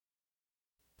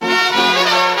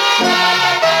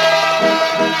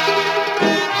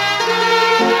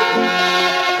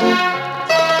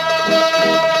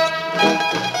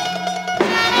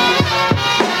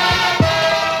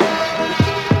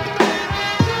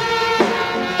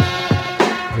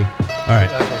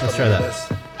right, let's try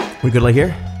that. We good like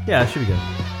here? Yeah, it should be good.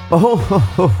 Oh, ho,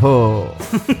 ho, ho.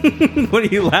 What are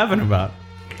you laughing about?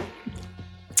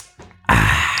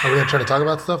 Are we gonna try to talk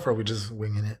about stuff, or are we just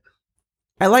winging it?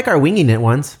 I like our winging it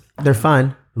ones. They're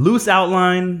fun. Loose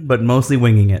outline, but mostly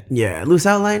winging it. Yeah, loose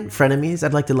outline, frenemies.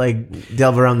 I'd like to like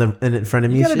delve around the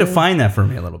frenemies. You gotta define that for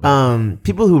me a little bit.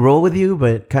 People who roll with you,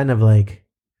 but kind of like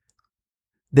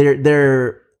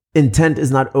their intent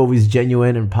is not always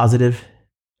genuine and positive.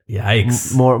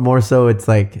 Yikes. More so, it's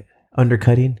like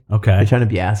undercutting. Okay. They're trying to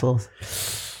be assholes.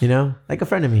 You know, like a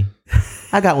friend of me.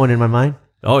 I got one in my mind.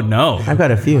 Oh no. I've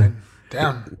got a few.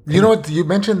 Damn. You know what? You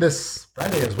mentioned this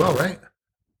Friday as well, right?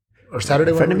 Or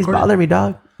Saturday when we Frenemies bother me,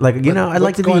 dog. Like, you know, I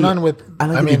like to be. What's going on with? I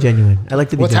like to be genuine. I like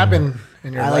to be. What's genuine. happened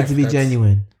in your life? I like to be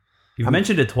genuine. You've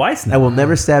mentioned it twice now. I will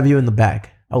never stab you in the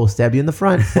back. I will stab you in the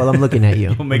front while I'm looking at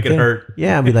you. You'll make it hurt.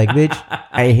 Yeah, I'll be like, bitch,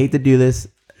 I hate to do this,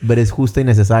 but it's justo y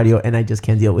necesario, and I just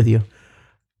can't deal with you.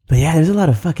 But yeah, there's a lot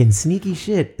of fucking sneaky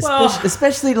shit,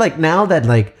 especially like now that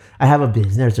like I have a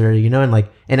business, or you know,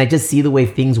 and I just see the way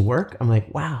things work. I'm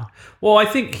like, wow. Well, I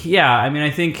think, yeah. I mean, I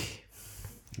think.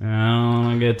 I don't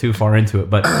want to get too far into it,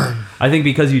 but I think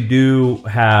because you do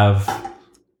have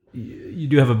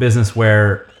a business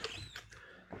where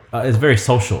it's very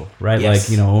social, right? Yes.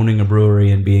 Like, you know, owning a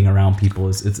brewery and being around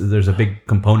people there's a big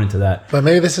component to that. But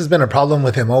maybe this has been a problem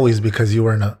with him always because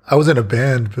I was in a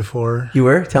band before. You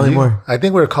were? Tell me more. I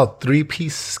think we were called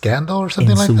 3-Piece Scandal or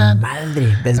something like that.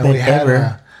 Madre, best And band we had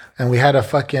ever. and we had a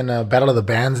fucking battle of the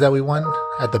bands that we won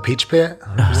at the Peach Pit,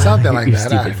 or something like You're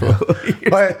that. stupid, fool.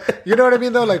 But you know what I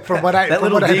mean, though. Like from what I That from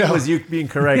little what I ding know, was you being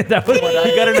correct. You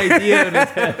got an idea in his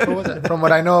head. from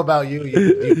what I know about you,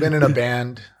 you've been in a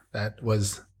band that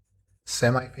was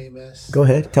semi-famous. Go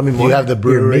ahead. Tell me more. You have the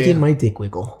brewery. You're making my dick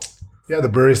wiggle. Yeah, the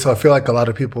brewery. So I feel like a lot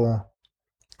of people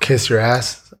kiss your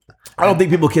ass. I don't think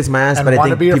people kiss my ass, and but I wanna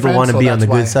think be your people friend, want to so be on the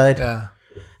that's good why. side. Yeah.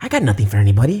 I got nothing for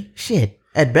anybody. Shit.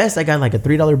 At best, I got like a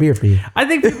 $3 beer for you. I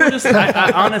think people just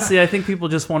honestly, I think people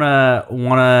just want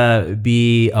to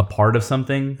be a part of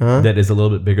something that is a little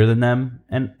bit bigger than them,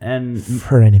 and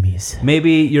For enemies.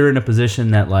 maybe you're in a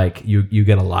position that like you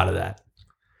get a lot of that.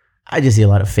 I just see a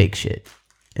lot of fake shit.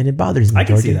 And it bothers me, I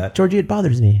can Georgie. see that. Georgie, it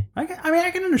bothers me. I mean,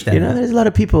 I can understand. You know, that. there's a lot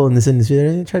of people in this industry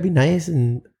that try to be nice,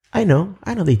 and I know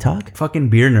they talk. Fucking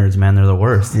beer nerds, man, they're the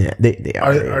worst. Yeah, they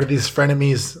are. Are these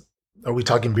frenemies? Are we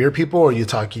talking beer people, or are you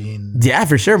talking? Yeah,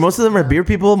 for sure. Most of them are beer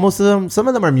people. Some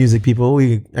of them are music people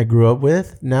I grew up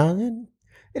with. Now,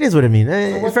 it is what I mean.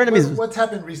 Frenemies. What's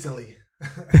happened recently?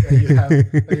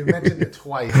 You mentioned it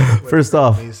twice. First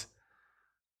off,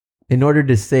 in order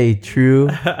to stay true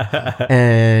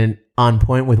and on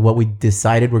point with what we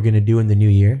decided we're going to do in the new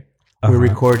year, we're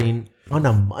recording on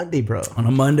a Monday, bro. On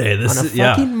a Monday, On a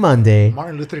fucking Monday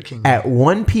Martin Luther King at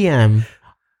 1 p.m.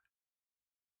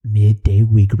 midday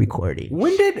week recording.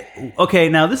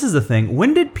 Now this is the thing.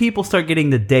 When did people start getting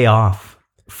the day off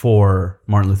for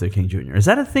Martin Luther King Jr.? Is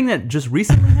that a thing that just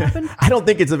recently happened? I don't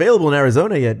think it's available in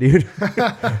Arizona yet, dude.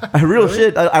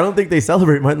 Shit. I don't think they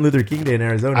celebrate Martin Luther King Day in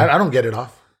Arizona. I don't get it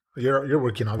off. You're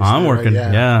working, obviously. I'm working.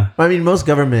 Right? Yeah. I mean, most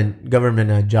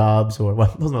government jobs, or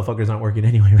those motherfuckers aren't working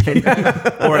anyway,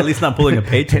 right? Or at least not pulling a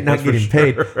paycheck. They're not that's for getting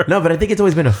sure. paid. No, but I think it's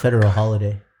always been a federal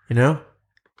holiday. You know,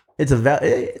 it's a.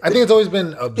 I think it's always been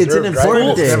observed. It's an important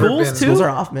right? day. It's never Schools been- too? Schools are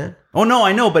off, man. Oh no,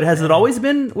 I know, but has it always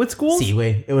been with schools? See,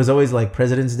 wait, it was always like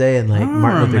President's Day and like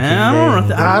Martin Luther King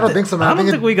Day. I don't think so, man. I don't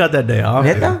think we got that day off.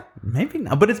 Neta? Maybe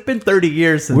not, but it's been 30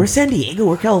 years since. We're San Diego.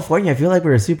 We're California. I feel like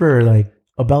we're super like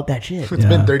about that shit. It's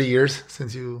been 30 years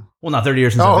since you. Well, not 30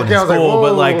 years since Oh, I've been okay, in I was like, school,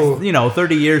 but whoa. like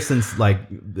 30 years since like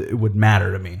it would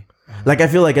matter to me. Like I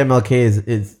feel like MLK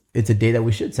is it's a day that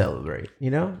we should celebrate. You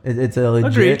know, it's a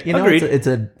legit. Agreed. You know, Agreed. it's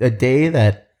a day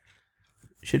that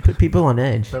should put people on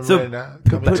edge. So,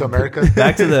 Coming to America.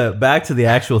 Back to the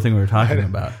actual thing we were talking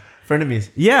about. Frenemies.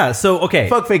 Yeah. So okay.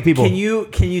 Fuck fake people. Can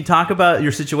you talk about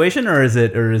your situation, or is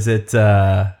it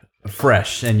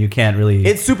fresh and you can't really?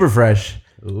 It's super fresh.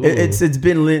 It's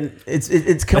been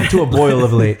it's come to a boil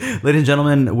of late. Ladies and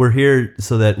gentlemen, we're here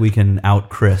so that we can out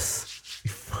Chris.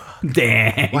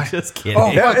 Dang, just kidding.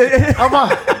 Oh,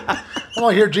 fuck. I'm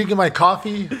out here drinking my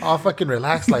coffee, all fucking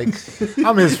relaxed, like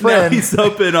I'm his Now friend. he's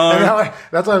open And arm. now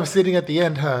that's why I'm sitting at the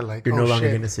end, like You're oh, no longer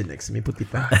shit. gonna sit next to me,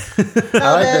 putita.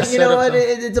 I like that You know setup, what? though.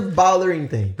 It's a bothering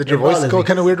thing. Did your It voice bothers go me.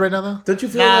 kind of weird right now, though? Don't you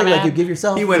feel like you give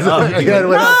yourself? He went up. He Yeah, it went,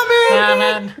 went up. "Nah,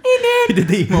 man." He did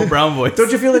the emo brown voice.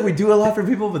 Don't you feel like we do a lot for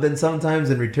people, but then sometimes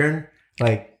in return,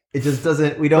 like it just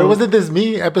doesn't. We don't. Wait, wasn't this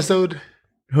me episode?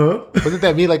 Huh? Wasn't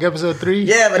that me like episode 3?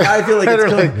 Yeah, but now I feel like it's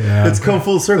come, Like, it's come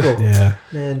full circle. Yeah.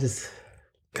 Man, just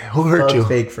Who hurt fuck you?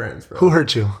 fake friends, bro. Who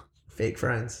hurt you? fake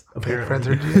friends. Fake Apparently. friends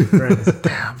are friends.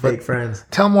 damn. Fake friends.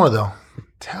 Tell more though.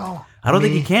 Tell. I don't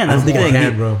think he can. That's I don't the think I thing,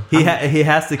 can, bro. He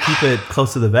has to keep it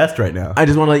close to the vest right now. I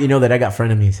just want to let you know that I got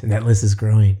frenemies, and that list is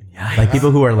growing. Like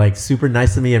people who are like super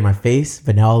nice to me in my face,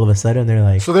 but now all of a sudden they're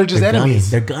like, So they're just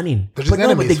enemies. They're gunning. They're just but no,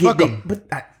 enemies. But Fuck 'em.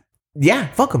 yeah,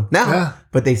 fuck them now. Yeah.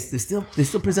 But they still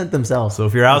present themselves. So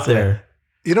if you're out there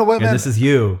You know what, and man? this is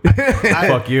you,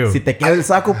 fuck you. Si te queda el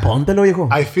saco, póntelo, hijo.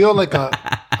 I feel like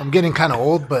I'm getting kind of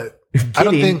old, but I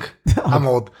don't Kidding. think I'm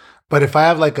old. But if I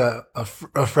have like a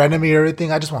friend of me or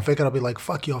everything, I just want to fake it. I'll be like,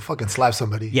 fuck you, I'll fucking slap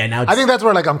somebody. Yeah, now I think that's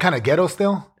where like I'm kind of ghetto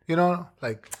still. You know,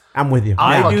 like I'm with you.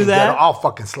 I fucking do that. Ghetto, I'll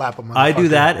fucking slap them. I do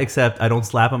that, except I don't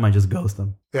slap him. I just ghost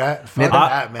him. Yeah, fuck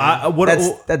that,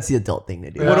 man. That's the adult thing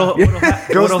to do. What'll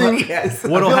Ghosting? Yes.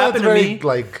 what'll I feel happen it's to very, me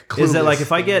like, is that like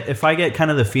clueless. if I get kind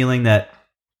of the feeling that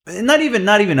not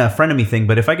even a frenemy thing,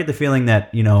 but if I get the feeling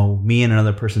that me and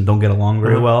another person don't get along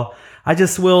very well, I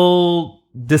just will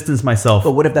distance myself.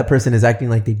 But what if that person is acting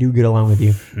like they do get along with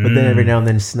you, but then every now and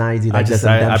then snides you like that's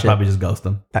some dumb I shit? probably just ghost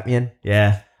them. También.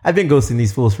 Yeah, I've been ghosting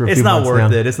these fools for a it's few not months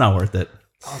worth now. it. It's not worth it.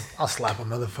 I'll slap a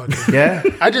motherfucker. Yeah.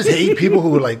 I just hate people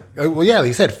who are like, well, yeah,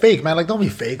 they said fake, man. Like, don't be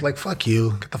fake. Like, fuck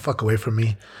you. Get the fuck away from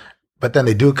me. But then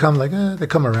they do come, like, they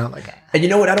come around, like, And you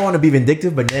know what? I don't want to be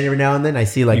vindictive, but then every now and then I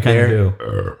see like You kind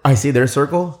of I see their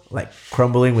circle like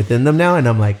crumbling within them now, and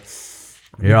I'm like,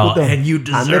 You're all, puto. and you Ande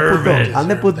deserve puto. it.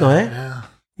 Ande puto, eh? yeah.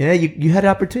 Yeah, you had an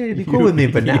opportunity to be cool with me,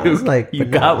 but now it's like you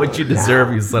but got now- what you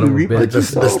deserve, you son of a reap what bitch. you The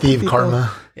sow, Steve putito.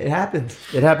 karma. It happens.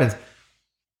 It happens.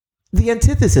 The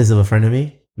antithesis of a friend of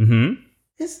me Mm-hmm.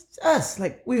 is us.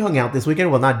 Like we hung out this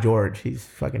weekend. Well, not George. He's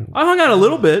fucking. I hung out a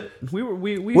little bit. We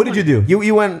What did you do?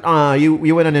 You went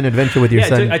you went on an adventure with your Yeah,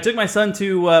 son. I took my son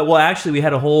to. Well, actually, we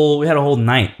had a whole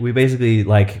night. We basically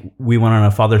we went on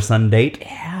a father son date.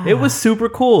 Yeah. It was super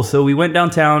cool. So we went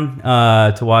downtown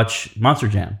to watch Monster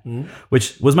Jam,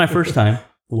 which was my first time.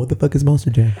 What the fuck is Monster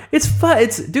Jam? It's fun.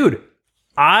 Dude.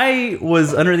 I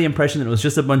was under the impression that it was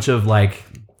just a bunch of like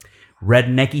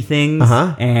rednecky things,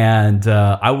 and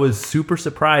I was super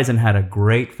surprised and had a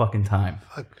great fucking time.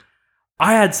 Fuck.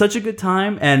 I had such a good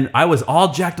time, and I was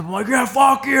all jacked up. I'm like, yeah,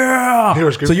 fuck yeah! You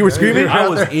were screaming. So you were screaming? I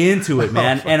was into it,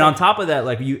 man. And on top of that,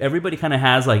 like everybody kind of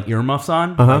has like earmuffs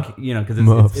on, like, because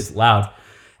Muffs. it's loud.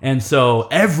 And so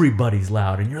everybody's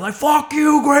loud, and you're like, "Fuck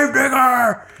you,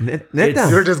 Gravedigger!" Neta.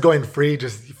 You were just going free.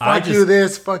 Just fuck you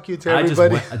this, fuck you to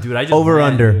everybody. I just Over went,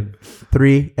 under dude.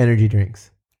 3 energy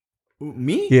drinks.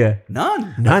 Me? Yeah.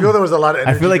 None. None. I feel there was a lot of.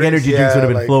 I feel like energy drinks would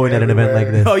have been flowing at an event like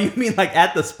everywhere. this. Oh, you mean like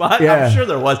at the spot? Yeah. I'm sure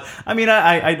there was. I mean,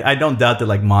 I don't doubt that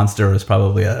like Monster is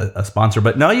probably a sponsor,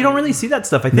 but no, you don't really see that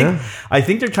stuff. I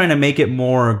think they're trying to make it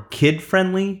more kid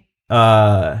friendly.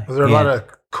 Was there a lot of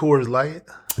Coors Light?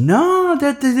 No,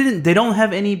 they don't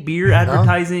have any beer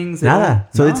advertisings. They Nada.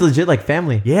 don't- So no. it's legit like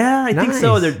family. Yeah, I think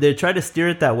so. Nice. They're trying to steer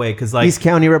it that way because like East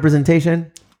County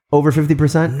representation over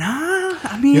 50%. nah.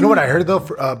 I mean, You know what I heard though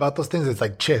about those things? It's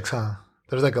like chicks, huh?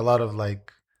 There's like a lot of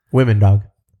like Women, dog.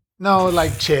 no,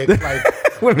 like chick,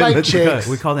 like Women, like let's chicks.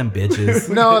 we call them bitches.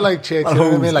 No, like chicks. You know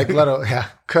what I mean? Like a lot of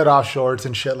cut off shorts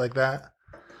and shit like that.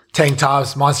 Tank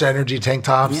tops, Monster Energy tank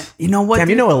tops. You know what? Damn,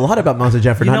 you know a lot about Monster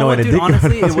Jam for You not know knowing what, a dude? dick.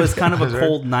 Honestly, it about was kind of a Right.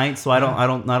 cold night, so I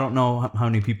don't know how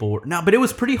many people were. No, but it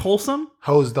was pretty wholesome.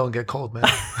 Hoes don't get cold, man.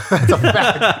 That's a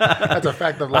fact. That's a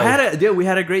fact of life. We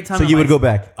had a great time. So at you my- would go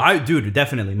back. Dude,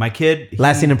 definitely. My kid.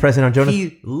 Lasting impression on Jonas?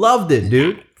 He loved it,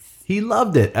 dude. He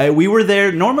loved it. We were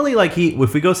there. Normally, like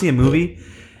if we go see a movie,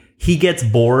 he gets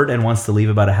bored and wants to leave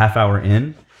about a half hour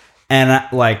in. And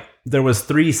there was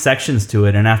 3 sections to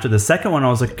it. And after the second one, I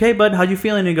was like, okay, bud, how you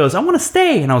feeling? And he goes, I want to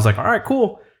stay. And I was like, all right,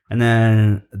 cool. And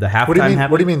then the halftime What do you mean?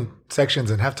 happened. What do you mean sections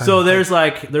and halftime? So there's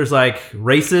like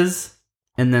races,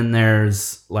 and then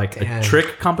there's like a Damn.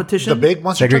 trick competition. the big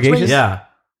Monster Truck Segregation? race? Yeah.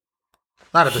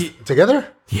 Not at the, together?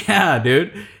 Yeah,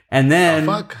 dude. And then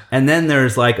Oh, fuck. and then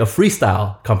there's like a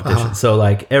freestyle competition. So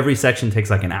like every section takes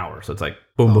like an hour. So it's like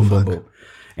boom, boom, boom, fuck. boom.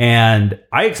 And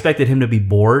I expected him to be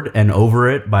bored and over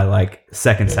it by like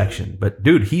second section. But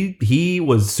dude, he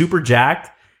was super jacked,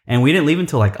 and we didn't leave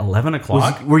until like 11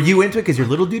 o'clock. Were you into it because your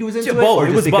little dude was into it? Both. Or It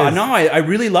just was because no, I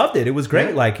really loved it. It was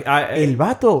great. Like El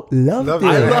Vato loved Loved it.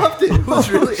 it. I loved it. It was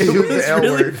really, He used the L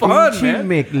really word. fun, Pinche man.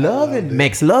 McLovin.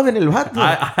 Max Lovin' El Vato.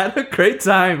 I had a great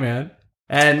time, man.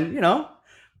 And,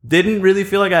 didn't really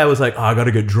feel like I was like, oh, I got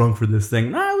to get drunk for this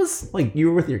thing. No, I was like, you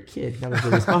were with your kid. That was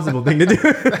the responsible thing to do.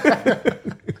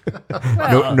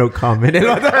 no comment.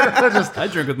 I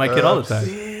drink with my kid all the time.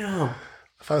 Damn.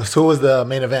 So who was the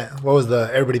main event? What was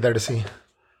everybody there to see?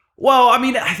 Well, I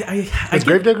mean, I Is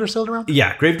Gravedigger still around?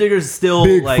 yeah, Gravedigger's still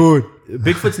like Bigfoot.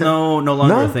 Bigfoot's no longer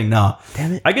No? a thing. No,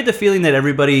 Damn it. I get the feeling that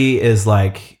everybody is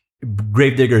like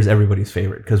Gravedigger is everybody's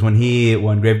favorite because when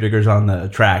Gravedigger's on the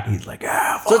track, he's like,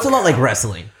 So it's a lot like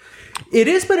wrestling. It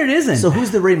is, but it isn't. So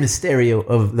who's the Rey Mysterio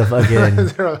of the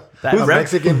fucking? Who's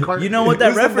Mexican card? You know what that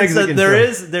Who's the reference? Mexican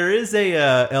There is a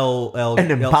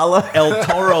An Impala? El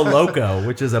Toro Loco,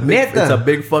 which is a big, Neta. it's a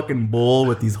big fucking bull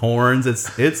with these horns.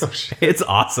 It's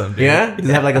awesome, dude. Yeah, does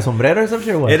it have like a sombrero or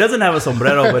something or what? It doesn't have a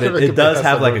sombrero, but Like it a does big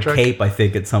have like a truck. cape, I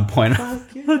think, at some point.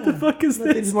 What the fuck is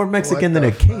It's this? more Mexican than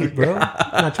a cape, bro.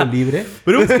 Nacho Libre.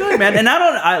 But it was good, man. And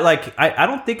I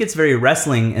don't think it's very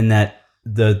wrestling in that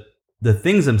the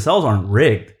things themselves aren't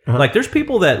rigged. Like there's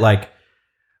people that like,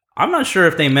 I'm not sure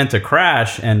if they meant to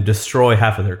crash and destroy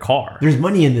half of their car. There's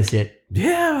money in this shit.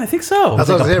 Yeah, I think so. That's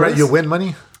what like I'm a saying, right? purse? You win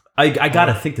money. I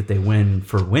gotta think that they win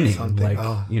for winning. Something, Like,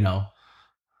 oh. you know.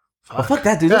 Oh, fuck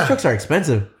that, dude. Yeah. Those trucks are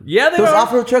expensive. Yeah, they Those are.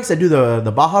 off-road trucks that do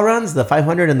the Baja runs, the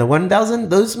 500 and the 1000,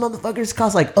 those motherfuckers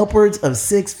cost like upwards of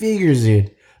 6 figures,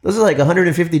 dude. Those are like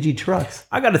 150G trucks.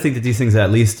 I gotta think that these things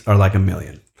at least are like $1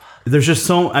 million. There's just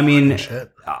so, I mean,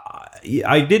 Shit.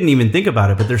 I didn't even think about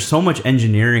it, but there's so much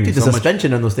engineering Dude, and the so much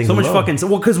suspension on those things so much alone. fucking,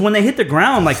 well, because when they hit the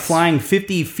ground, like flying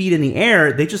 50 feet in the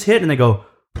air, they just hit and they go,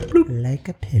 Like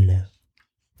a pillow.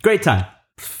 great time.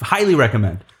 Highly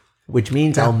recommend. Which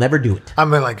means I'll never do it.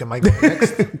 I'm like, am I going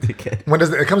next? When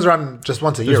does it comes around just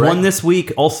once a year, There's right? one this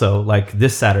week also, like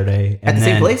this Saturday. At the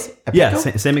same place? At Yeah,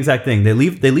 Petco? same exact thing. They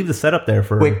leave the setup there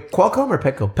for Wait, Qualcomm or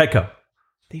Petco? Petco.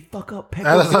 They fuck up Petco.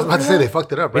 That's what I was about to say. They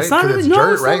fucked it up, right? It's not 'Cause really, it's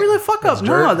dirt, it's right? not really a fuck up. It's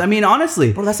No, dirt. I mean,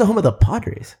 honestly. Bro, that's the home of the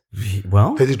Padres.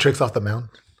 Well, Because he tricks off the mound.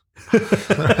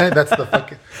 That's the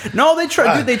fucking. no, they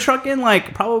truck in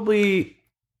like probably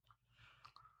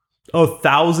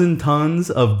 1,000 tons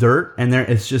of dirt, and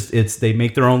they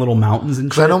make their own little mountains and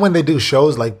Because I shit. know when they do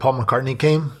shows like Paul McCartney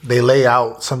came, they lay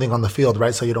out something on the field,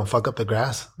 right? So you don't fuck up the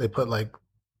grass. They put like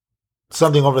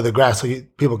something over the grass so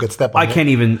people could step on I it. can't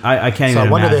even. I can't So I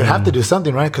even. wonder they imagine. have to do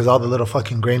something, right? Because all the little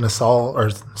fucking grain of salt or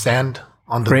sand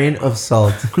on the Grain of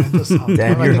salt. salt.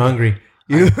 Damn, you're hungry.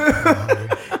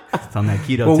 It's on that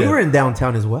keto. Well, we tip. were in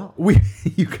downtown as well.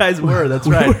 You guys were. That's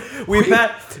right.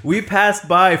 We passed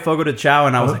by Fogo de Chao,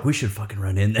 and I was like, we should fucking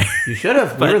run in there. You should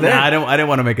have. We But were there. nah, I didn't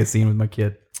want to make a scene with my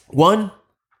kid. One,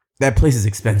 that place is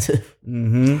expensive.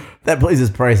 Mm-hmm. That place is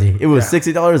pricey. It was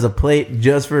 $60 a plate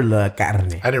just for la carne.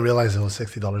 I didn't realize it was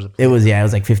 $60 a plate. It was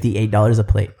like $58 a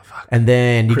plate, and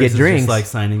then you Chris get is drinks. just like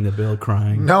signing the bill,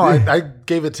 crying. No, I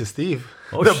gave it to Steve.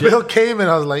 Oh, the shit. bill came and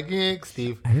I was like, yeah,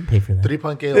 Steve. I didn't pay for that.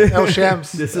 3 El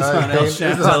Shams. This is on El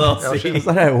Shams LLC. That's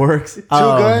not how it works. Two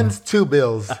guns, 2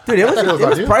 bills. dude. It was I thought it on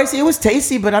was you. pricey. It was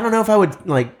tasty, but I don't know if I would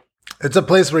like. It's a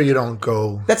place where you don't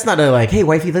go. That's not a like, hey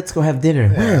wifey, let's go have dinner.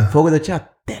 Where? Fogo de Chao.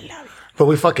 But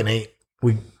we fucking ate.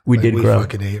 We Like, did we grub,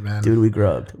 fucking ate, man. dude. We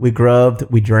grubbed. We grubbed.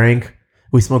 We drank.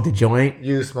 We smoked a joint,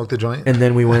 You smoked a joint? and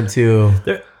then we went to.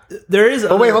 There is.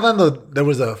 Oh, wait, hold on, though. There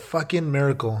was a fucking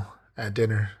miracle at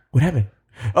dinner. What happened?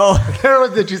 Oh,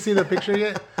 Did you see the picture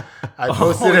yet? I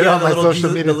posted it on my social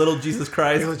media. The little Jesus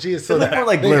Christ. It was Jesus. it So looked more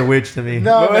like Blair Witch to me.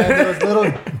 No, man, it was little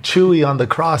Chewy on the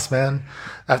cross, man.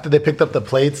 After they picked up the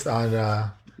plates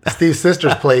on Steve's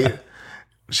sister's plate,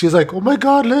 she was like, "Oh my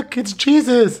God, look, it's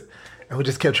Jesus!" And we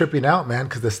just kept tripping out, man,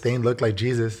 because the stain looked like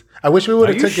Jesus. I wish we would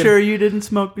Are have you taken. sure you didn't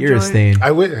smoke the You're a joint? stain.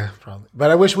 I would, probably,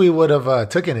 but I wish we would have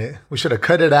taken it. We should have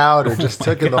cut it out or just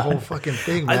taken the whole fucking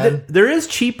thing, man. There is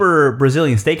cheaper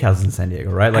Brazilian steakhouses in San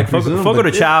Diego, right? Like presume, Fogo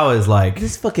but de Chao is like.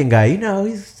 This fucking guy,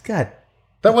 he's got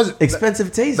That was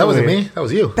expensive taste. That wasn't over here. me. That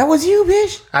was you. That was you,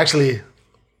 bitch. Actually,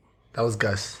 that was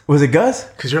Gus. Was it Gus?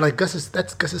 Because you're like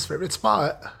that's Gus's favorite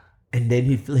spot. And then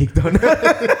he flaked on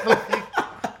it.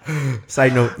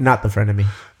 Side note, not the friend of me.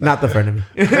 Not the friend of me.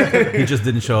 He just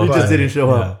didn't show up. Just didn't show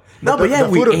up. No, but yeah, the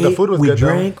we food- ate, the food was we good, though.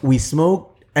 drank, we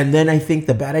smoked, and then I think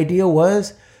the bad idea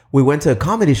was we went to a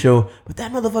comedy show, but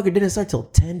that motherfucker didn't start till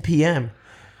 10 p.m.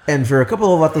 And for a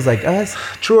couple of vatos like us,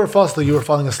 True or false? Though you were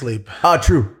falling asleep.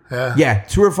 true. Yeah. Yeah,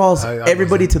 true or false, I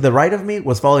everybody to the right of me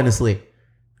was falling asleep.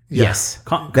 Yes. That's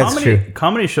comedy, true.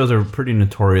 Comedy shows are pretty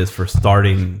notorious for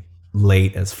starting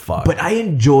late as fuck. But I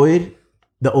enjoyed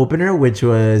the opener, which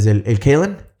was El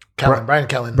Kalen. Brian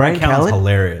Callen. Brian Callen's Callen.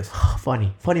 hilarious.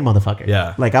 Funny motherfucker.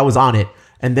 Yeah. Like I was on it.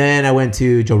 And then I went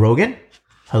to Joe Rogan.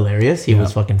 Hilarious. He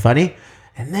was fucking funny.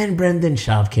 And then Brendan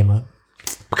Schaub came up.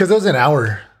 Because it was an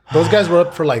hour. Those guys were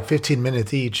up for like 15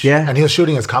 minutes each. Yeah. And he was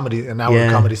shooting his an hour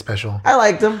Yeah. comedy special. I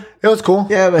liked him. It was cool.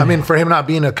 Yeah, but- I mean, for him not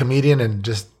being a comedian and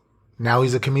just now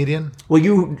he's a comedian. Well,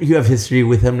 you have history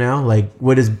with him now. Like,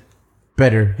 what is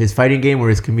better, his fighting game or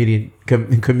his comedic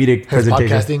His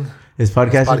presentation? podcasting. His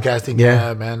podcasting. Podcasting,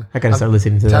 yeah, man. I gotta start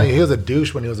listening to I'm telling you, that. he was a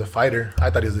douche when he was a fighter. I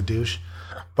thought he was a douche.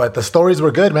 But the stories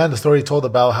were good, man. The story he told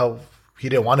about how he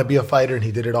didn't want to be a fighter and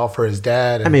he did it all for his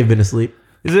dad. I And may have been asleep.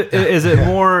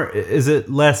 Is it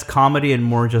less comedy and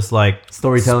more just like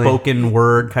Storytelling. spoken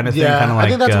word kind of thing? Yeah, Kind of like I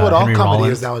think that's what all Henry comedy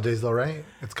Rollins? is nowadays, though, right?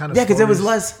 It's kind of Yeah, because it was stories.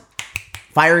 less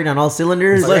firing on all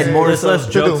cylinders Less, and more there's less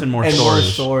jokes and more and more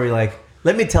stories. story. Like,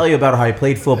 let me tell you about how I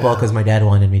played football because my dad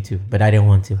wanted me to, but I didn't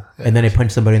want to. And then I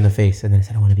punched somebody in the face, and then I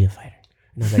said I want to be a fighter.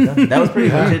 And I was like, oh, that was pretty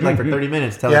much it. Like for 30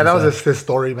 minutes. Telling Yeah, that us was his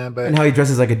story, man. But and how he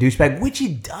dresses like a douchebag, which he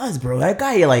does, bro. That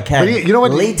guy like had you know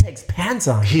what? latex pants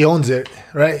on. he owns it,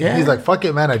 right? Yeah. He's like, fuck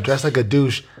it, man. I dress like a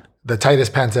douche. The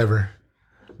tightest pants ever.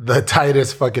 The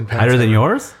tightest fucking pants. Tighter than ever.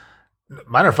 yours?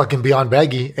 Mine are fucking beyond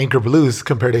baggy, Anchor Blues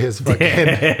compared to his fucking.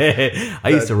 I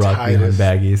used to rock beyond tightest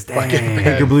baggies. fucking Dang.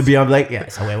 Anchor blue beyond like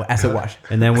acid wash.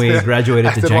 And then we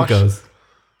graduated to Acid wash. Jenkos.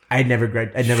 I never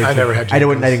I never had I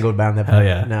Jenkos. didn't go down that. Hell path.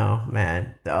 yeah. No,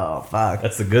 man. Oh fuck.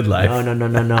 That's the good life.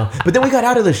 No. But then we got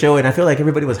out of the show, and I feel like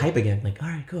everybody was hype again. Like, all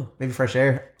right, cool. Maybe fresh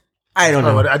air. I don't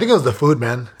know. I think it was the food,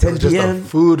 man. It 10 was just p.m. the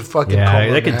food fucking Yeah,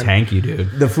 combo, that can man. tank you,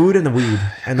 dude. The food and the weed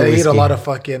and the I ate whiskey. a lot of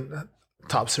fucking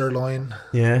top sirloin.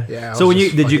 Yeah. Yeah. I So was when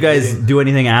just did you fucking guys eating. do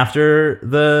anything after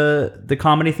the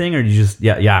comedy thing, or did you just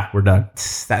we're done?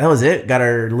 That was it. Got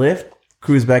our lift,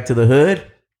 cruised back to the hood,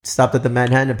 stopped at the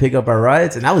Manhattan to pick up our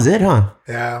rides, and that was it, huh?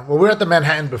 Yeah. Well, we were at the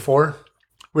Manhattan before.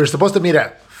 We were supposed to meet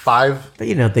at 5, But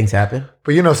you know, things happen.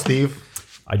 but you know Steve.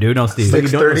 I do know Steve. But you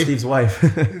don't know 6:30. Steve's wife.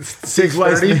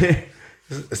 6:30.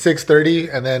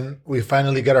 6:30, and then we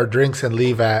finally get our drinks and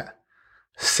leave at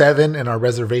 7, and our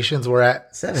reservations were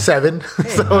at 7.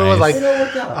 So it was like, It all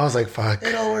worked out. I was like, fuck.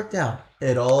 It all worked out.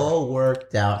 It all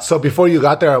worked out. So before you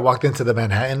got there, I walked into the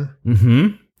Manhattan. Mm-hmm.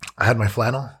 I had my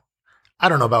flannel. I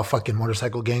don't know about fucking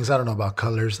motorcycle gangs. I don't know about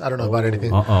colors. I don't know about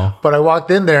anything. Uh-oh. But I walked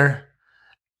in there,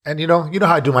 and you know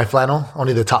how I do my flannel,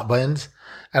 only the top buttons.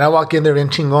 And I walk in there in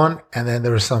Chingon, and then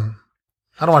there was some.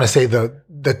 I don't want to say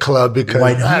the club because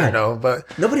Why not? I don't know,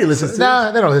 but Nobody listens to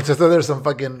nah, they don't. It's just there's some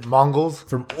fucking Mongols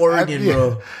from Oregon, Yeah.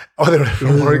 bro. Oh, they're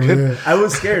from Oregon. I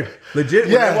was scared. Legit.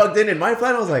 When Yeah. I walked in my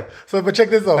plan, I was like, So, but check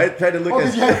this out. I tried to look Oh,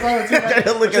 as yeah, I tried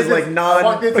to look as like I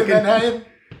walked into fucking- Manhattan.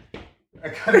 I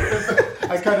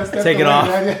kind of stepped Take it away, off.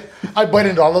 man. I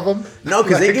buttoned all of them. no,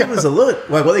 because they gave us a look.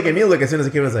 Well, they gave me a look as soon as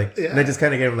the kid was like, Yeah. and I just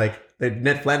kind of gave him like the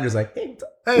Ned Flanders, like, hey,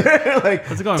 like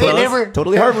How's it going, They fellas? never-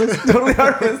 totally harmless, totally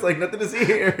harmless, like nothing to see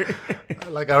here.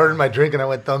 Like I ordered my drink and I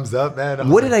went thumbs up, man. I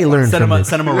was What did I learn Send from him, this?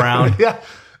 send him around. Yeah,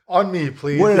 on me,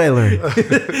 please. What did I learn?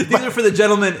 These are for the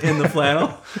gentleman in the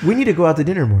flannel. We need to go out to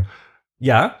dinner more.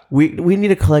 Yeah. We need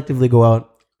to collectively go out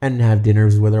and have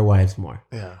dinners with our wives more.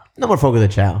 Yeah. No more Fogo de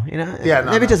Chao, you know? Yeah,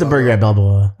 no, maybe no, just a no, burger no. at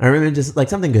Balboa. Or maybe just like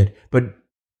something good. But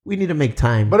we need to make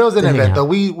time. But it was an to hang event, out. though.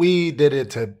 We did it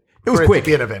to. It was for quick. to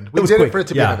be an event. We It was did quick. it for it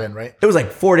to Yeah. be an event, right? It was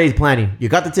like 4 days planning. You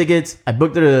got the tickets. I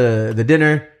booked the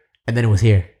dinner, and then it was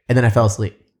here. And then I fell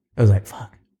asleep. It was like,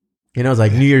 fuck. You know, it was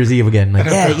like New Year's Eve again. Like,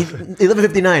 yeah,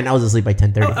 11:59. I was asleep by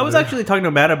 10:30. I was actually talking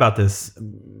to Matt about this.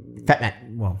 Fat Matt.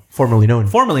 Well, formerly known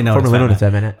formerly known as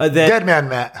Fat Matt. that Dead man,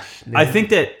 Matt. I think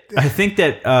that I think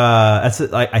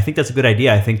that's a good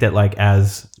idea. I think that like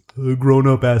as grown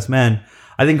up ass men,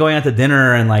 I think going out to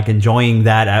dinner and like enjoying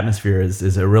that atmosphere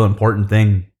is a real important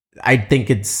thing. I think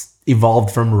it's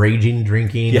evolved from raging,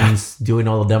 drinking, Yeah. and doing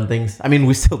all the dumb things. I mean,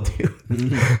 we still do.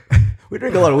 We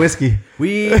drink a lot of whiskey.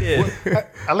 We did.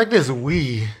 I like this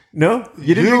we. No,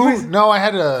 you didn't drink whiskey? No, I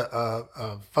had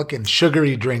a fucking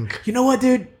sugary drink. You know what,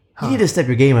 dude? You need to step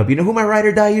your game up. You know who my ride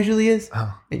or die usually is?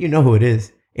 And you know who it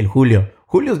is. El Julio.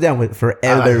 Julio's down for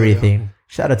everything.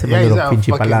 Shout out to my Yeah, he's little pinche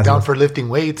fucking palazzo. down for lifting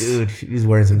weights. Dude, he's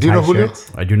wearing some Do you know tight Julio?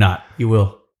 shirts. I do not. You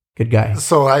will. Good guy.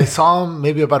 So I saw him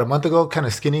maybe about a month ago, kind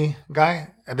of skinny guy,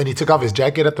 and then he took off his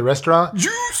jacket at the restaurant.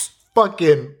 Juice,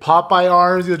 fucking Popeye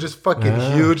arms. He was just fucking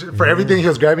huge for everything he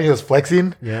was grabbing. He was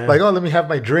flexing, Yeah. like, "Oh, let me have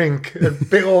my drink." And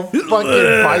big old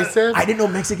fucking biceps. I didn't know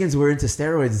Mexicans were into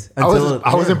steroids. I was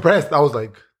Until, impressed. I was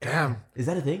like, "Damn, Is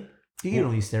that a thing? You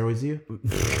don't use steroids, do you?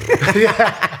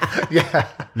 yeah."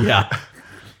 Yeah.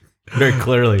 Very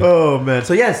clearly. Oh man!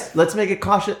 So yes, let's make a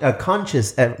conscious,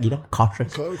 cautious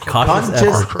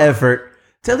Cautious effort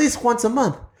to at least once a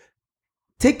month.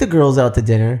 Take the girls out to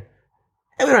dinner,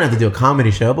 and we don't have to do a comedy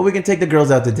show, but we can take the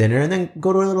girls out to dinner and then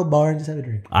go to a little bar and just have a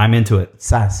drink. I'm into it.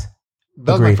 Sas.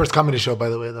 That was my Agreed. first comedy show, by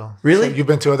the way, though. Really? So you've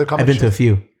been to other comedy I've been to a shows?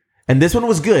 few, and this one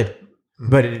was good,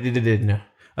 but it didn't. No.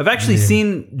 I've actually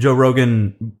seen Joe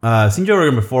Rogan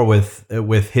before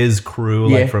with his crew,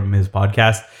 Yeah. like from his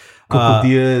podcast. Coco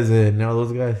Diaz and all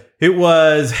those guys. It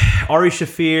was Ari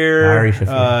Shaffir,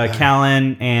 Shafir,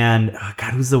 Callan, and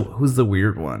God, who's the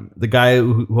weird one? The guy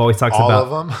who always talks All about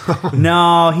of them.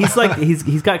 No, he's like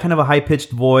he's got kind of a high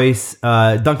pitched voice.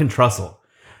 Duncan Trussell.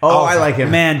 Oh, I like him.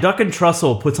 Man, Duncan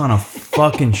Trussell puts on a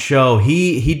fucking show.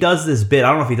 He does this bit. I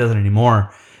don't know if he does it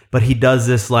anymore. but he does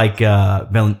this like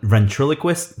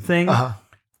ventriloquist thing. Uh-huh.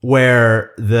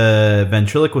 Where the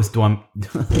ventriloquist the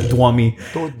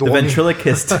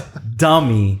ventriloquist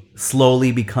dummy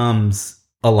slowly becomes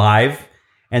alive,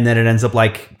 and then it ends up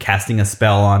like casting a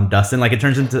spell on Dustin. Like it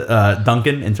turns into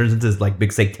Duncan and turns into this like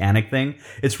big satanic thing.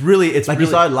 It's like really, you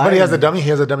saw it live. But he has a dummy.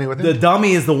 He has a dummy with him. The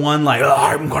dummy is the one like, oh,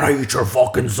 I'm gonna eat your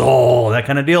fucking soul, that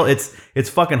kind of deal. It's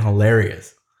fucking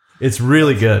hilarious. It's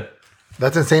really good.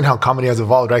 That's insane how comedy has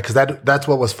evolved, right? Because that's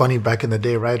what was funny back in the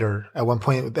day, right? Or at one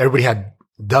point, everybody had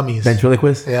dummies.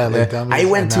 Ventriloquist? Yeah, like dummies. I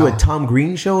went to a Tom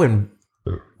Green show in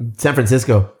San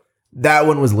Francisco. That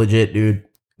one was legit, dude.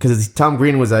 Because Tom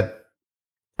Green was at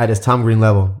his Tom Green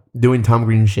level, doing Tom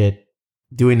Green shit,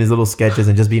 doing his little sketches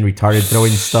and just being retarded,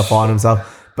 throwing stuff on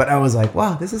himself. But I was like,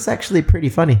 wow, this is actually pretty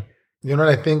funny. You know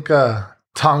what I think?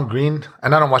 Tom Green,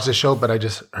 and I don't watch the show, but I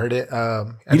just heard it.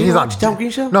 You didn't watch Tom Green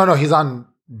show? No, he's on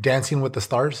Dancing with the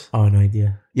Stars. Oh, no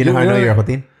idea. You know how I know you're a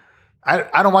Jotin?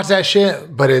 I don't watch that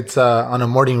shit, but it's on a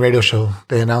morning radio show.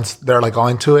 They're like all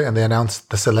into it, and they announce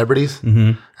the celebrities.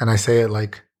 Mm-hmm. And I say it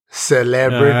like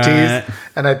celebrities.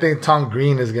 And I think Tom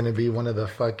Green is going to be one of the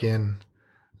fucking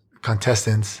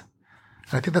contestants.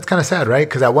 And I think that's kind of sad, right?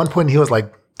 Because at one point he was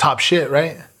like top shit,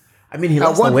 right? I mean, he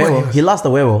lost the huevo. He lost the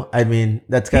huevo. I mean,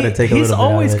 that's got to take a little bit. He's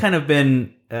always kind of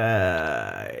been,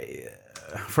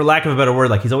 for lack of a better word,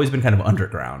 like he's always been kind of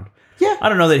underground. Yeah. I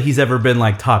don't know that he's ever been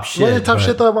like top shit. Wasn't it top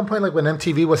shit though at one point, like when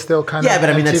MTV was still kind of... Yeah,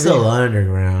 but I mean, that's still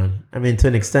underground. I mean, to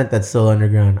an extent, that's still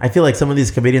underground. I feel like some of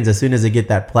these comedians, as soon as they get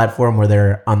that platform where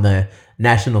they're on the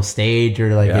national stage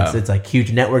or like it's like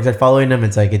huge networks are following them,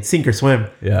 it's like it's sink or swim.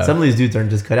 Yeah. Some of these dudes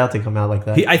aren't just cut out to come out like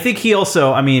that. I think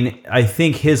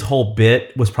his whole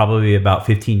bit was probably about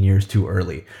 15 years too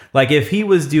early. Like if he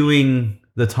was doing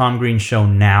the Tom Green show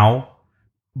now,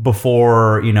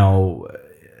 before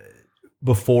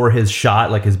his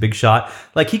shot, like his big shot,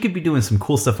 like he could be doing some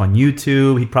cool stuff on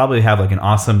YouTube. He'd probably have like an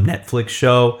awesome Netflix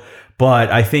show.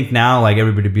 But I think now, like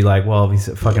everybody would be like, well, he's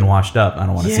fucking washed up. I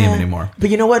don't want to see him anymore.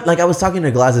 But you know what? Like I was talking to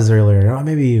Glasses earlier, or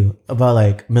maybe you, about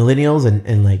like millennials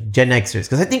and like Gen Xers.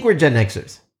 Because I think we're Gen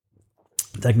Xers.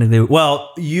 Technically,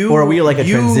 well, or are we like a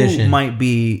transition? You might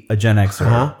be a Gen Xer.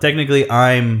 Uh-huh. Technically,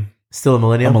 I'm still a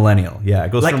millennial. A millennial, yeah.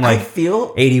 It goes from like I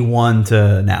feel 81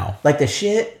 to now. Like the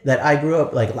shit that I grew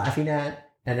up like laughing at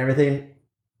and everything,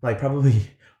 like probably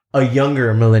a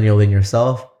younger millennial than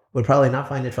yourself would probably not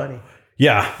find it funny.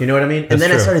 Yeah. You know what I mean? And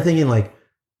then I started thinking like,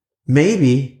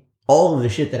 maybe all of the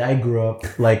shit that I grew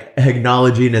up like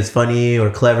acknowledging as funny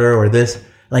or clever or this,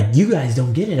 like you guys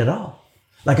don't get it at all.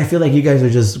 Like I feel like you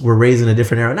guys were raised in a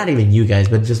different era. Not even you guys,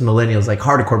 but just millennials, like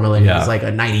hardcore millennials, like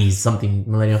a 90s something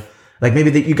millennial. Like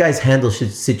maybe you guys handle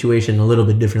situation a little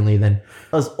bit differently than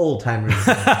us old timers.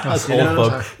 Us old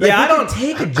folk. Like, I don't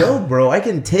take a joke, bro. I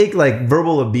can take like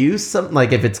verbal abuse. Something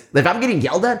like if I'm getting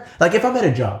yelled at, like if I'm at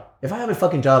a job, if I have a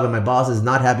fucking job and my boss is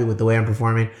not happy with the way I'm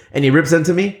performing and he rips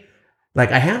into me,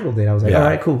 like I handled it. I was like, all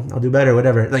right, cool, I'll do better,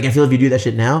 whatever. Like I feel if you do that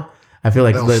shit now, I feel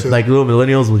like little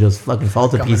millennials will just fucking fall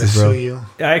to pieces, bro.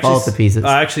 Fall to pieces.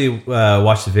 I actually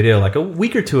watched a video like a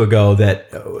week or two ago that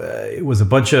it was a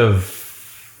bunch of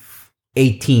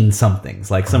 18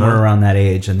 somethings, like somewhere around that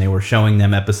age, and they were showing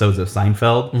them episodes of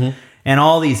Seinfeld, and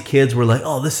all these kids were like,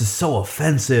 oh, this is so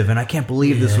offensive and I can't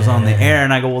believe this was on the air.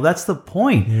 And I go, well, that's the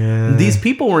point. These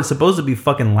people weren't supposed to be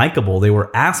fucking likable. They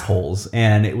were assholes,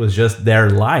 and it was just their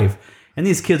life. And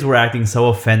these kids were acting so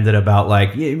offended about,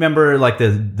 like, you remember like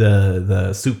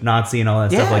the soup Nazi and all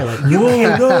that stuff. Like you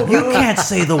can't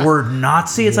say the word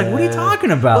Nazi. It's like, what are you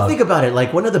talking about? Well, think about it.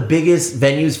 Like one of the biggest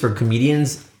venues for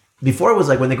comedians before was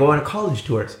like when they go on college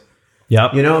tours.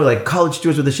 Yep. You know, like college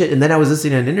tours with the shit. And then I was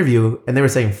listening to an interview and they were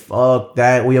saying, fuck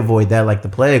that. We avoid that like the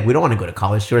plague. We don't want to go to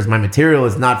college tours. My material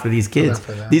is not for these kids.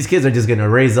 These kids are just going to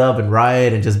raise up and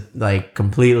riot and just like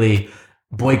completely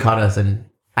boycott us. And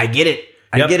I get it.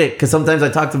 I get it. Because sometimes I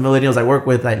talk to millennials I work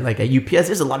with like at UPS.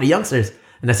 There's a lot of youngsters.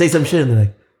 And I say some shit and they're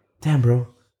like, damn, bro,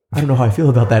 I don't know how I feel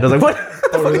about that. I was like, what?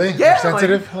 Oh, really? Yeah. You're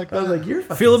sensitive like that? I was like, you're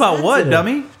fucking feel about sensitive. what,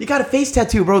 dummy? You got a face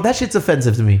tattoo, bro. That shit's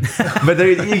offensive to me. But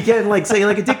you can't like say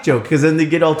like a dick joke because then they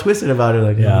get all twisted about it.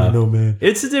 Like, no, man.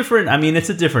 It's a different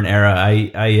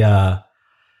era.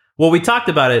 Well, we talked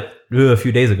about it a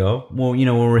few days ago. Well, you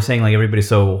know, when we were saying like everybody's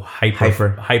so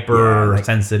hyper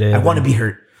sensitive. I want to be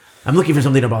hurt. I'm looking for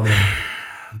something to bother me.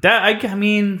 I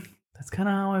mean, that's kind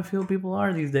of how I feel people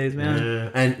are these days,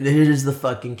 man. And here's the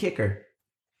fucking kicker.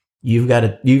 You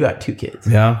got 2 kids.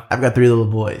 Yeah. I've got 3 little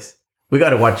boys. We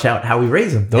got to watch out how we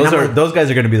raise them. Those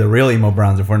guys are going to be the real emo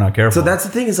browns if we're not careful. So that's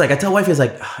the thing is like, I tell wife is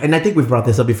like, and I think we've brought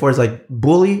this up before, is like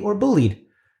bully or bullied.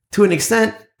 To an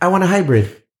extent, I want a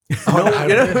hybrid.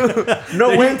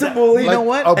 Know when to bully, you know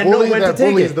what? A And know bully when to that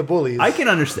take bullies it. the bullies. I can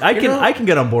understand. I know? can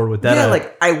get on board with that. Yeah,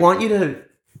 like I want you to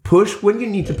push when you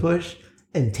need to push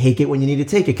and take it when you need to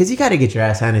take it because you got to get your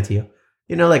ass handed to you.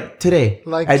 You know, like today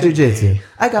Like at today. jiu-jitsu,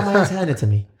 I got my ass handed to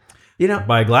me. You know,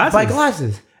 By glasses? by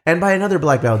glasses, and by another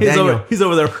black belt, he's Daniel.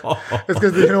 over there. It's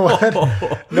because you know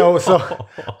what? No, so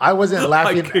I wasn't I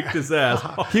laughing. kicked his ass.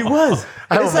 He was.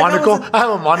 I have It's a like monocle. was I have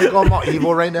a monocle. I'm all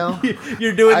evil right now.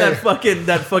 You're doing I- that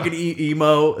fucking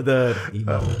emo the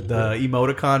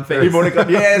emoticon face.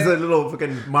 yeah, it's a little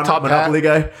fucking Top Monopoly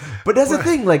guy. But that's the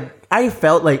thing. Like, I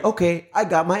felt like, okay, I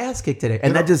got my ass kicked today,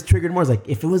 and that just triggered more. It's like,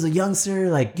 if it was a youngster,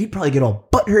 like you'd probably get all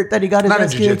butthurt that he got his Not in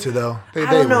ass kicked. jiu-jitsu though.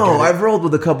 I don't know. would get it. I've rolled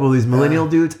with a couple of these millennial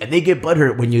dudes, and they get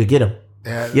butthurt when you get them.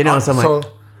 Yeah. You know, so I'm like,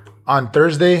 on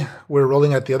Thursday, we were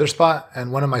rolling at the other spot,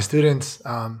 and one of my students,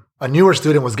 a newer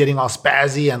student, was getting all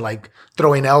spazzy and like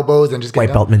throwing elbows and just white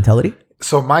getting belt mentality.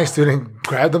 So my student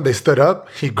grabbed them. They stood up.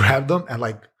 He grabbed them and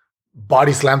like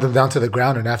body slammed them down to the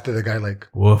ground. And after the guy like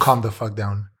Woof. calmed the fuck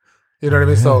down. You know what I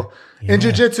mean? So in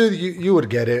jiu-jitsu, you would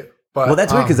get it. But Well,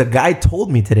 that's weird because a guy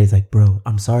told me today, he's like, bro,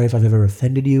 I'm sorry if I've ever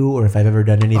offended you or if I've ever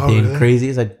done anything really? crazy.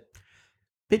 He's like,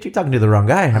 bitch, you're talking to the wrong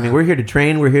guy. I mean, we're here to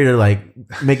train. We're here to like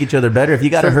make each other better. If you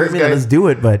got to Says hurt this me, guy- then let's do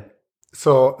it. But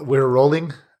So we were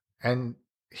rolling and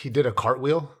he did a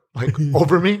cartwheel like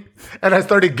over me. And I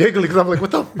started giggling because I'm like,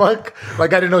 what the fuck?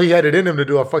 Like I didn't know he had it in him to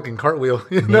do a fucking cartwheel.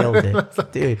 You know? nailed And I was it.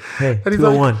 like- Dude, hey, And he's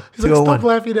 201. like, he's like, stop 201.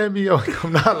 laughing at me. I'm like,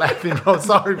 I'm not laughing, bro.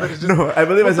 Sorry, but it's just. No, I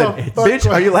believe I what said, the fuck? bitch,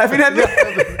 are you laughing at me?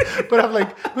 But I'm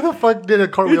like, who the fuck did a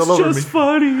cartwheel It's over just me?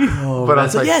 funny. Oh, But I man.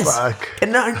 was So like, yes. fuck.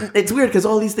 And now it's weird because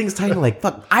all these things tie into like,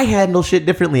 fuck, I handle shit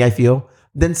differently, I feel,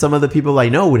 than some of the people I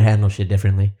know would handle shit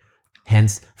differently.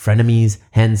 Hence, frenemies,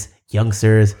 hence,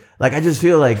 youngsters. Like, I just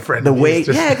feel like the Frenemies, way,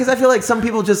 just- yeah, because I feel like some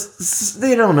people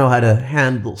they don't know how to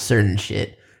handle certain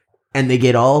shit. And they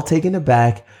get all taken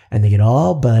aback and they get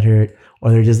all buttered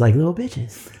or they're just like little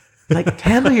bitches. Like,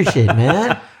 handle your shit,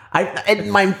 man.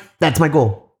 That's my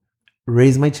goal.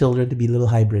 Raise my children to be little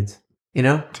hybrids. You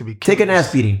know? To be Take an killers.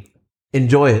 ass beating.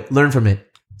 Enjoy it. Learn from it.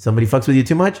 Somebody fucks with you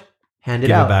too much, hand it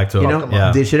Give it out. back to you them. know?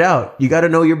 Yeah. Dish it out. You got to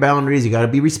know your boundaries. You got to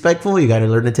be respectful. You got to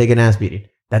learn to take an ass beating.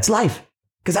 That's life.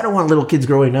 Because I don't want little kids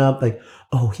growing up like,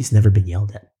 oh, he's never been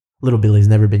yelled at. Little Billy's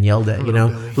never been yelled at. You know,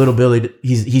 Little Billy,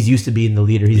 he's used to being the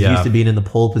leader. He's Yeah. used to being in the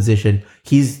pole position.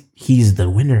 He's the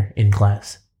winner in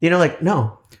class. You know, like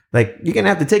no, like you're gonna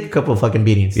have to take a couple of fucking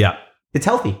beatings. Yeah. It's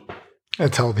healthy.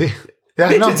 It's healthy.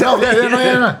 Yeah, Bitch, no, it's no, healthy.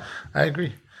 no. I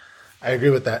agree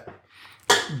with that.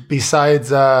 Besides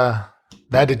that,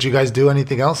 did you guys do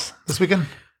anything else this weekend?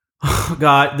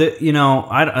 God, I don't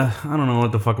know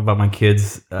what the fuck about my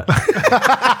kids.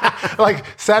 Like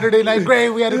Saturday night, great.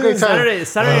 We had a great time.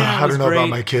 Saturday night I was don't know great. about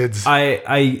my kids.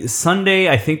 I Sunday,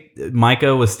 I think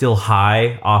Micah was still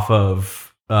high off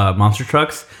of monster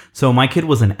trucks, so my kid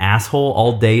was an asshole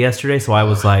all day yesterday. So I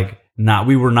was like,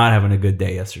 we were not having a good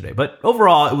day yesterday. But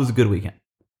overall, it was a good weekend.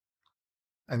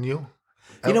 And you?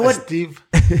 You know what? Steve?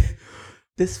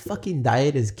 This fucking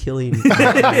diet is killing my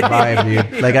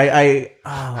vibe, dude. Like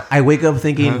I wake up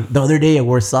thinking the other day I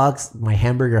wore socks, my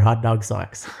hamburger hot dog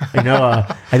socks. I know.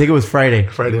 I think it was Friday.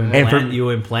 And You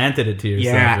implanted it to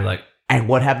yourself. Yeah. You're like, And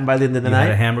what happened by the end of the You night?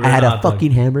 had a hamburger I had and a a hot dog.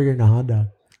 fucking hamburger and a hot dog.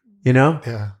 You know?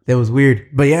 Yeah. That was weird.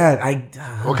 But yeah,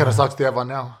 What kind of socks do you have on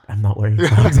now? I'm not wearing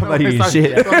socks. I'm not eating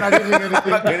shit. I'm not eating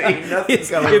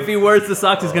anything. if he wears the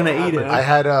socks, he's gonna eat it. I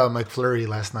had a McFlurry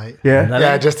last night. Yeah.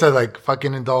 Yeah, just to like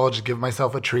fucking indulge, give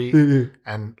myself a treat,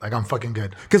 and like I'm fucking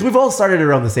good. Because we've all started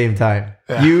around the same time.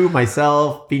 Yeah. You,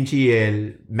 myself, Pinchy,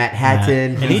 and Matt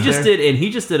Hatton. And he just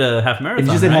did a half marathon. And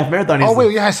he just did right? half marathon. Oh He's-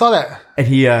 wait, yeah, I saw that. And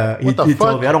he the he told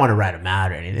fuck? me, I don't want to rat him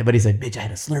out or anything, but he said, bitch, I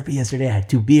had a Slurpee yesterday. I had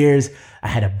 2 beers. I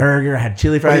had a burger. I had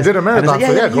chili fries. Well, he did a And I was marathon, like,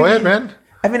 so yeah, go you- ahead, man.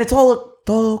 I mean, it's all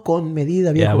todo con medida,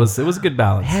 Yeah, viejo. it was a good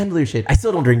balance. Handle your shit. I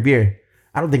still don't drink beer.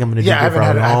 I don't think I'm going to Yeah, drink beer I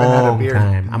for a haven't had a long beer.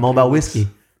 time. I'm all about whiskey.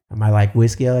 I like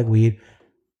whiskey. I like weed.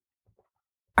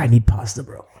 I need pasta,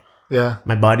 bro. Yeah.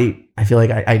 My body, I feel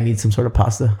like I need some sort of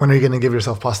pasta. When are you gonna give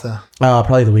yourself pasta?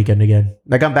 Probably the weekend again.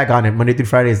 Like I'm back on it. Monday through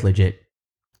Friday is legit.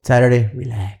 Saturday,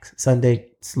 relax.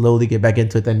 Sunday, slowly get back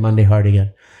into it. Then Monday, hard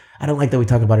again. I don't like that we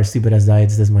talk about our stupid ass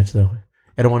diets this much though.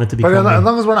 I don't want it to become. But as me.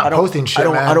 long as we're I not don't- posting shit,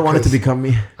 man. I don't want it to 'cause become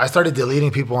me. I started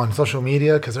deleting people on social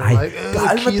media because they're like,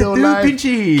 cálmate keto tú, life.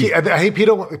 pinche. I hate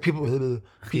keto. People.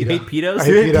 You hate pedos? I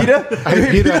hate PETA. PETA? I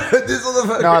hate PETA. This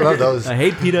motherfucker. No, I love those. I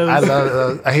hate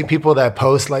pedos. I hate people that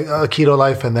post like keto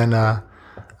life, and then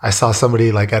I saw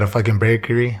somebody like at a fucking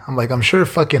bakery. I'm like, I'm sure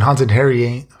fucking Hans and Harry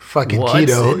ain't fucking What?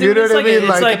 keto. Dude, You know it's what I mean?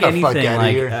 It's like get the fuck anything. out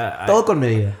Like, of here. Todo con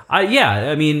medida.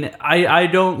 I mean, I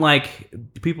don't like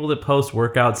people that post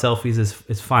workout selfies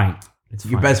is fine. It's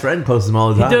Your fine. best friend posts them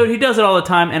all the time. Dude, he does it all the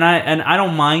time, and I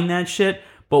don't mind that shit.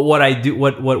 But what I do,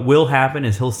 what will happen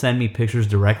is he'll send me pictures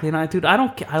directly, and I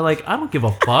don't give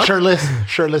a fuck.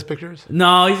 Shirtless pictures.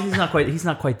 No, he's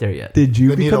not quite there yet. Did you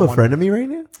Then you become don't a want friend of me right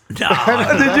now? No,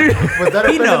 Did you? Was that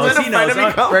a he knows. He knows.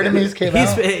 Frenemies came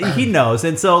out. He knows,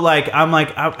 and so like I'm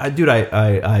like, dude,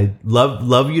 I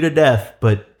love you to death,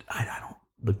 but I don't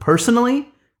look personally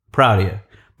proud of you.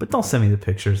 But don't send me the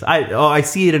pictures. I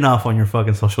see it enough on your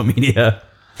fucking social media.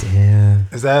 Damn.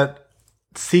 Is that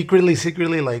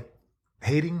secretly like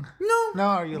hating? No.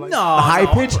 Are you like High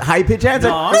pitch answer.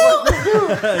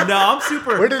 No, I'm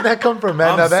super. Where did that come from,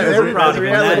 man? I'm Now that super proud of him.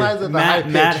 realized that the high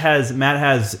pitch. Matt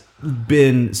has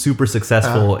been super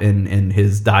successful in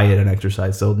his diet and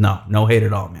exercise. So no hate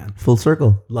at all, man. Full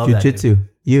circle. Love that, Jiu-jitsu.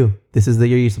 This is the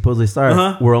year you supposedly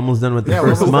start. We're almost done with the Yeah, we're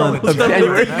first almost month done of with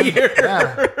January. January. Year.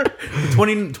 Yeah.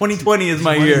 2020 is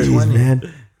my year. Jeez,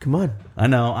 man. Come on. I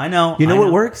know. You know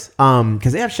what works?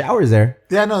 Because they have showers there.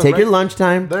 Yeah, no. Take right. your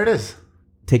lunchtime. There it is.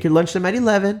 Take your lunchtime at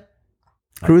 11.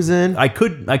 Cruise in. I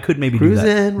could maybe Cruise do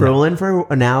that. in. Roll in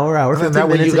for an hour, And 15 then that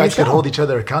way minutes. you guys and could hold each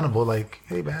other accountable. Like,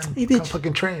 hey, man, Hey, come bitch.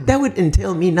 fucking train. That would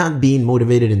entail me not being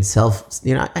motivated and self.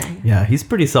 Yeah, he's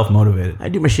pretty self-motivated. I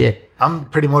do my shit. I'm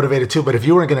pretty motivated too, but if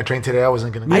you weren't going to train today, I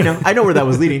wasn't going to. I know where that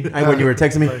was leading. When you were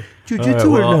texting me,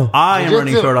 jiu-jitsu or no? I am Jiu-jitsu.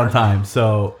 running short on time,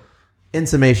 so In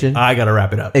summation, I gotta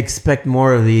wrap it up. expect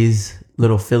more of these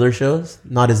little filler shows.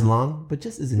 Not as long, but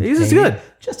just as entertaining. These is good.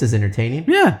 Just as entertaining.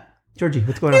 Yeah. Georgie,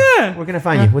 what's going on? Yeah. Where can I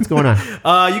find you? What's going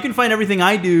on? You can find everything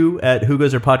I do at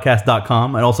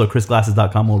whogoestherepodcast.com, and also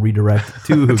chrisglasses.com will redirect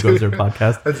to Who Goes There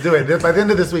Podcast. Let's do it. By the end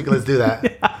of this week, let's do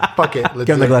that. Fuck it. Let's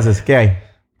Give him the do it. glasses. Okay.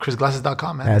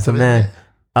 ChrisGlasses.com, man. That's a man.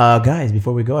 Guys,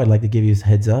 before we go, I'd like to give you a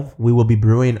heads up. We will be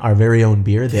brewing our very own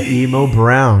beer, the Emo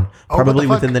Brown, probably what the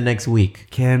fuck? within the next week.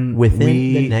 Can Within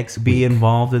we the next be week.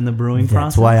 involved in the brewing That's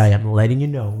process? why I am letting you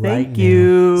know right Thank now.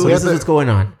 you. So We this have is what's going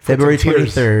on. February some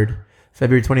tears. 23rd.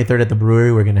 February 23rd at the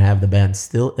brewery, we're going to have the band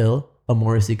Still Ill, a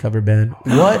Morrissey cover band.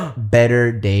 What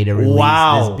better day to release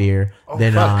Wow. this beer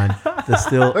than on the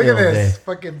Still Look Ill at this. day?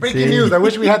 Fucking breaking See? news. I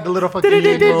wish we had the little fucking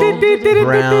Emo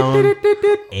Brown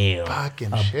Ale.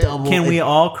 fucking shit. Double Can we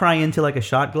all cry into like a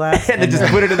shot glass And then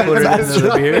just put it in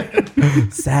the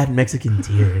beer? sad Mexican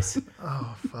tears.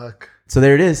 Oh, fuck. So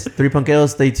there it is. 3 Punk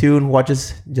Ales. Stay tuned. Watch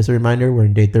us. Just a reminder, we're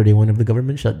in day 31 of the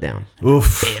government shutdown. Oof.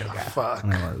 Fuck.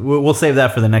 We'll save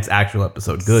that for the next actual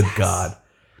episode. Good God.